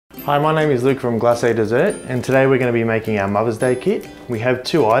Hi, my name is Luke from Glacé Dessert, and today we're going to be making our Mother's Day kit. We have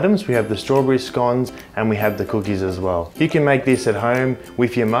two items. We have the strawberry scones and we have the cookies as well. You can make this at home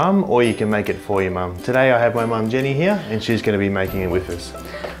with your mum, or you can make it for your mum. Today I have my mum Jenny here and she's going to be making it with us.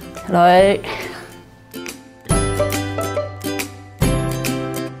 Hello.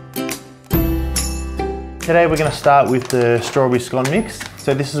 Today we're going to start with the strawberry scone mix.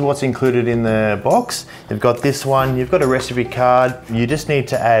 So this is what's included in the box. You've got this one, you've got a recipe card. You just need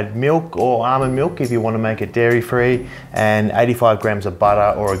to add milk or almond milk if you want to make it dairy free, and 85 grams of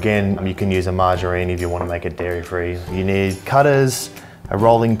butter, or again, you can use a margarine if you want to make it dairy free. You need cutters, a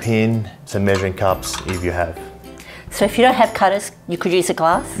rolling pin, some measuring cups if you have. So if you don't have cutters, you could use a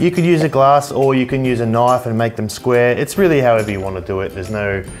glass? You could use a glass, or you can use a knife and make them square. It's really however you want to do it. There's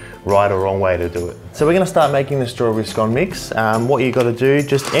no right or wrong way to do it. So we're going to start making the strawberry scone mix. What you got to do,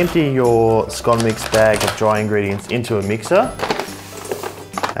 just empty your scone mix bag of dry ingredients into a mixer.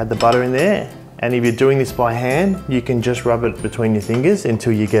 Add the butter in there. And if you're doing this by hand, you can just rub it between your fingers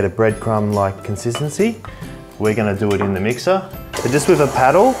until you get a breadcrumb-like consistency. We're going to do it in the mixer. So just with a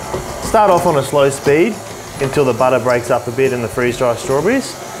paddle, start off on a slow speed until the butter breaks up a bit and the freeze-dry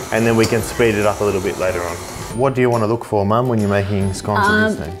strawberries, and then we can speed it up a little bit later on. What do you want to look for, Mum, when you're making scones at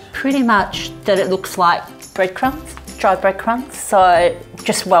this stage? Pretty much that it looks like breadcrumbs, dry breadcrumbs, so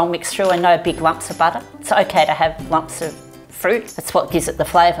just well mixed through and no big lumps of butter. It's okay to have lumps of fruit, that's what gives it the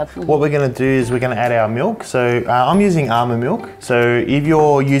flavour. What we're going to do is we're going to add our milk. So I'm using almond milk. So if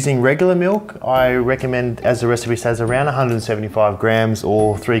you're using regular milk, I recommend, as the recipe says, around 175 grams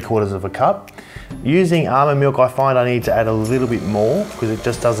or 3/4 of a cup. Using almond milk, I find I need to add a little bit more because it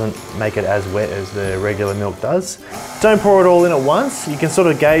just doesn't make it as wet as the regular milk does. Don't pour it all in at once. You can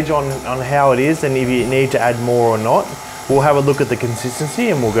sort of gauge on how it is, and if you need to add more or not. We'll have a look at the consistency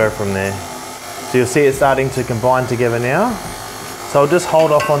and we'll go from there. So you'll see it starting to combine together now. So I'll just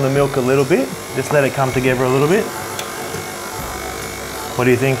hold off on the milk a little bit. Just let it come together a little bit. What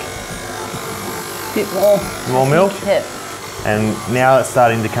do you think? A bit more. More milk? Yeah. And now it's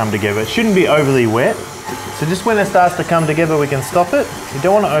starting to come together. It shouldn't be overly wet. So just when it starts to come together, we can stop it. You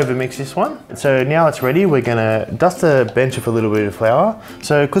don't want to overmix this one. So now it's ready, we're gonna dust a bench with a little bit of flour.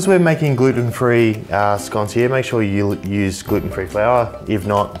 So because we're making gluten-free scones here, make sure you use gluten-free flour. If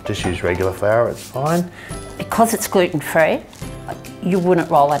not, just use regular flour, it's fine. Because it's gluten-free, you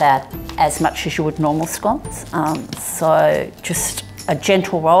wouldn't roll it out as much as you would normal scones. So just a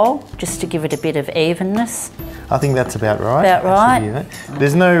gentle roll, just to give it a bit of evenness. I think that's about right. About right. Actually,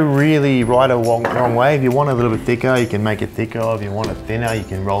 there's no really right or wrong way. If you want a little bit thicker, you can make it thicker. If you want it thinner, you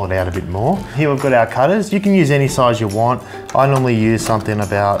can roll it out a bit more. Here we've got our cutters. You can use any size you want. I normally use something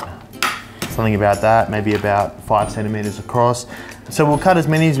about that, maybe about 5 centimeters across. So we'll cut as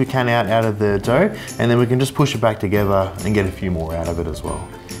many as we can out of the dough, and then we can just push it back together and get a few more out of it as well.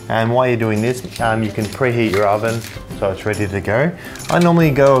 And while you're doing this, you can preheat your oven so it's ready to go. I normally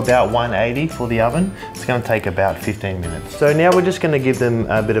go about 180 for the oven. It's going to take about 15 minutes. So now we're just going to give them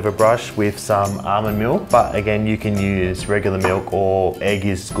a bit of a brush with some almond milk, but again, you can use regular milk, or egg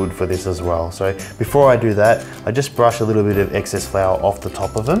is good for this as well. So before I do that, I just brush a little bit of excess flour off the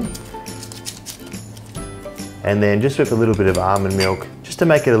top of them. And then just with a little bit of almond milk, just to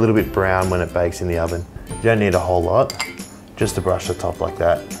make it a little bit brown when it bakes in the oven. You don't need a whole lot, just to brush the top like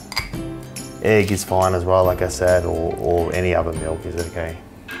that. Egg is fine as well, like I said, or any other milk is okay.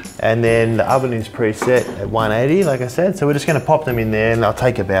 And then the oven is preset at 180, like I said, so we're just going to pop them in there, and they'll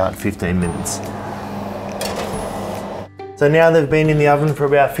take about 15 minutes. So now they've been in the oven for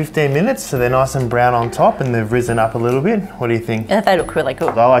about 15 minutes, so they're nice and brown on top and they've risen up a little bit. What do you think? Yeah, they look really good.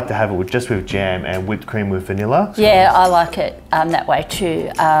 I like to have it just with jam and whipped cream with vanilla. Yeah, I like it that way too,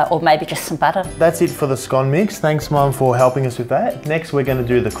 or maybe just some butter. That's it for the scone mix. Thanks, Mum, for helping us with that. Next, we're going to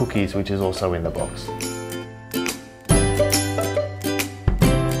do the cookies, which is also in the box.